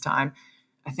time, this time.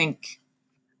 I think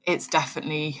it's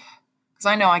definitely, because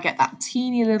I know I get that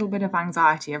teeny little bit of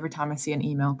anxiety every time I see an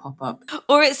email pop up.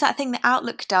 Or it's that thing that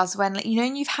Outlook does when, like,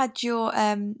 you've had your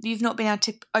you've not been able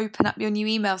to open up your new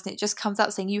emails and it just comes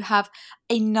out saying you have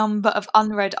a number of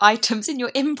unread items in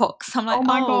your inbox. I'm like, Oh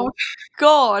my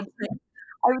God.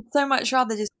 I would so much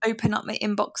rather just open up my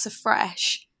inbox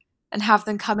afresh and have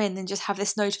them come in than just have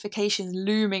this notification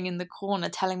looming in the corner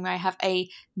telling me I have a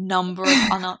number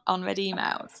of unread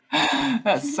emails.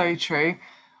 That's so true.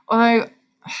 Although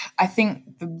I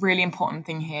think the really important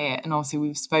thing here, and obviously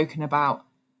we've spoken about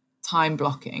time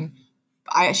blocking,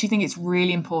 but I actually think it's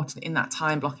really important in that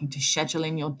time blocking to schedule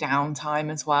in your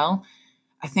downtime as well.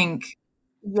 I think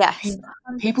Yes,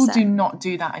 people 100%. do not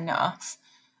do that enough.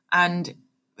 And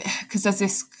because there's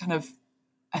this kind of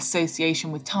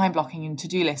association with time blocking and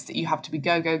to-do lists that you have to be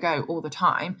go, go, go all the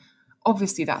time.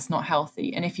 Obviously, that's not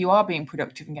healthy. And if you are being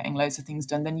productive and getting loads of things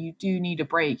done, then you do need a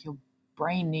break. Your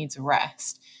brain needs a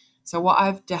rest. So what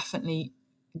I've definitely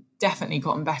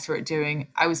gotten better at doing,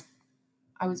 I was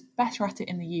better at it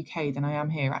in the UK than I am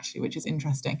here, actually, which is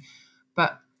interesting.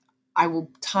 But I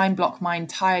will time block my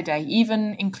entire day,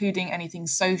 even including anything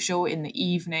social in the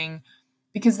evening,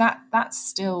 because that's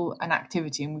still an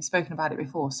activity, and we've spoken about it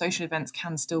before. Social events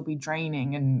can still be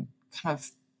draining and kind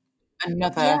of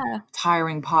another Yeah.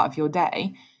 tiring part of your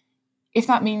day. If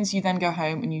that means you then go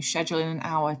home and you schedule in an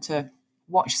hour to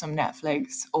watch some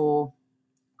Netflix or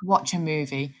watch a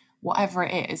movie, whatever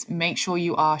it is, make sure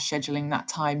you are scheduling that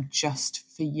time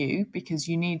just for you, because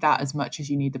you need that as much as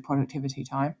you need the productivity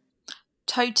time.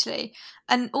 Totally.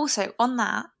 And also on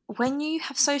that, when you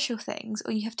have social things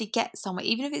or you have to get somewhere,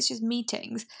 even if it's just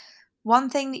meetings, one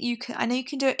thing that I know you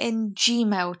can do it in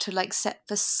Gmail to like set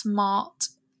for smart,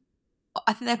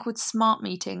 I think they're called smart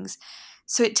meetings.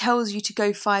 So it tells you to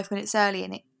go 5 minutes early,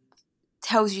 and it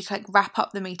tells you to like wrap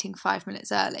up the meeting 5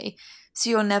 minutes early. So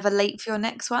you're never late for your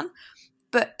next one.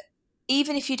 But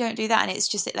even if you don't do that and it's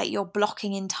just that like you're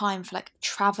blocking in time for like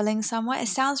traveling somewhere, it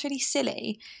sounds really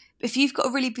silly. But if you've got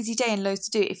a really busy day and loads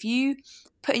to do, if you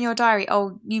put in your diary,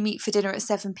 oh, you meet for dinner at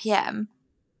 7 p.m,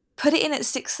 put it in at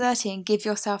 6:30 and give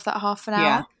yourself that half an hour.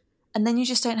 Yeah. And then you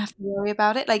just don't have to worry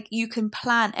about it. Like you can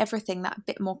plan everything that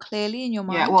bit more clearly in your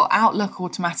mind. Yeah, well, Outlook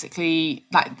automatically,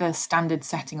 like the standard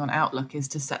setting on Outlook is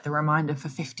to set the reminder for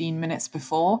 15 minutes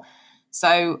before.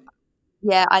 So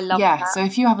yeah, I love that. so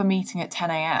if you have a meeting at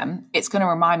 10 a.m, it's going to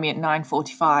remind me at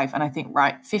 9:45, and I think,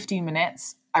 right, 15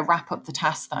 minutes, I wrap up the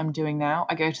task that I'm doing now,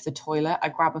 I go to the toilet, I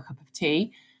grab a cup of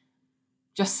tea,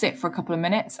 just sit for a couple of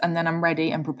minutes, and then I'm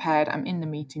ready and prepared. I'm in the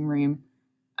meeting room,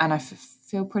 and I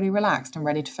feel pretty relaxed and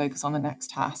ready to focus on the next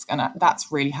task, and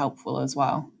that's really helpful as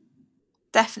well.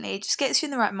 Definitely. It just gets you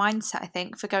in the right mindset, I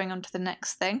think, for going on to the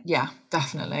next thing. Yeah,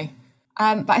 definitely.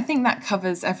 But I think that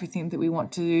covers everything that we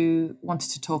wanted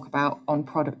to talk about on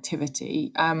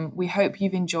productivity. We hope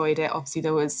you've enjoyed it. Obviously,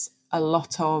 there was a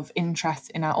lot of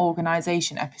interest in our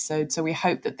organisation episode, so we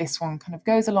hope that this one kind of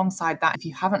goes alongside that. If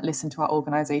you haven't listened to our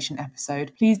organisation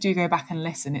episode, please do go back and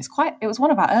listen. It was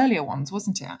one of our earlier ones,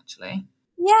 wasn't it, actually?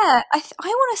 Yeah, I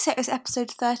want to say it was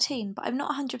episode 13, but I'm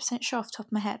not 100% sure off the top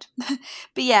of my head.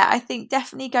 But yeah, I think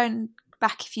definitely going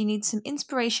back if you need some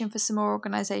inspiration for some more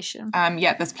organisation.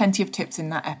 Yeah, there's plenty of tips in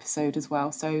that episode as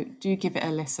well, so do give it a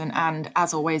listen. And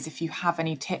as always, if you have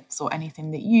any tips or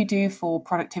anything that you do for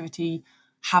productivity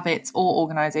habits or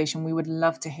organisation, we would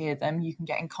love to hear them. You can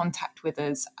get in contact with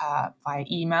us via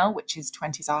email, which is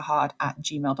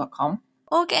 20sareHard@gmail.com.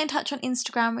 Or get in touch on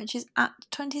Instagram, which is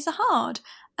 @20sareHard.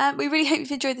 We really hope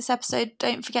you've enjoyed this episode.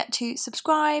 Don't forget to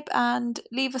subscribe and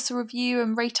leave us a review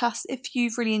and rate us if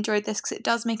you've really enjoyed this, because it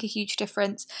does make a huge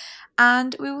difference.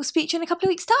 And we will speak to you in a couple of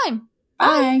weeks' time.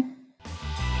 Bye.